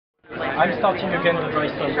I'm starting again the dry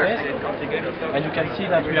storage test, and you can see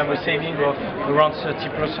that we have a saving of around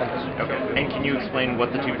 30%. Okay. And can you explain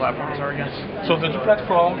what the two platforms are again? So the two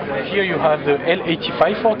platforms, here you have the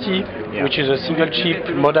L8540, which is a single chip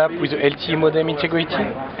modem with the LTE modem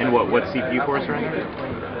integrated. And what CPU cores are in there?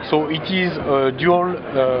 So it is a dual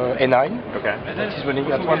N9, okay, that is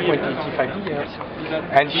running at 1.85 GHz.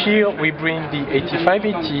 And here we bring the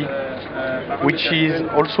 8580, which is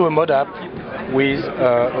also a modem with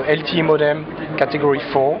LTE modem category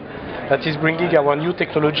 4, that is bringing our new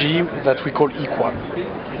technology that we call equal.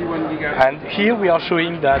 And here we are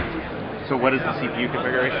showing that. So what is the CPU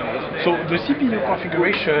configuration? So the CPU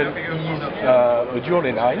configuration is a dual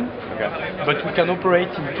N9, but we can operate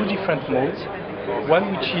in two different modes.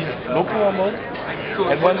 One which is low power mode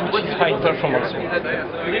and one which is high performance mode.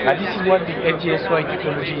 And this is what the FD-SOI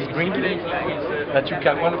technology is bringing, that you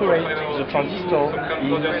can operate the transistor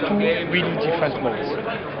in two really different modes.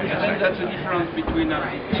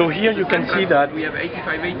 So here you can see that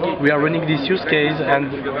we are running this use case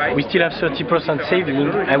and we still have 30% saving,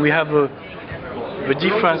 and we have a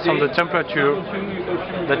difference on the temperature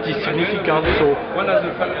that is significant. So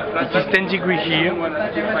it is 10 degrees here,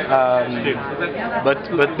 but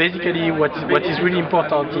basically what is really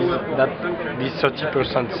important is that this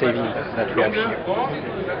 30% saving that we have here.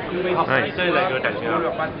 Nice.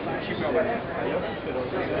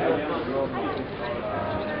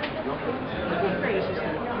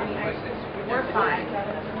 We're fine.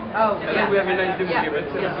 Oh, yeah. We have a nice demo here,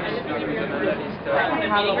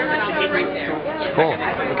 Cool.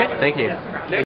 Okay, thank you.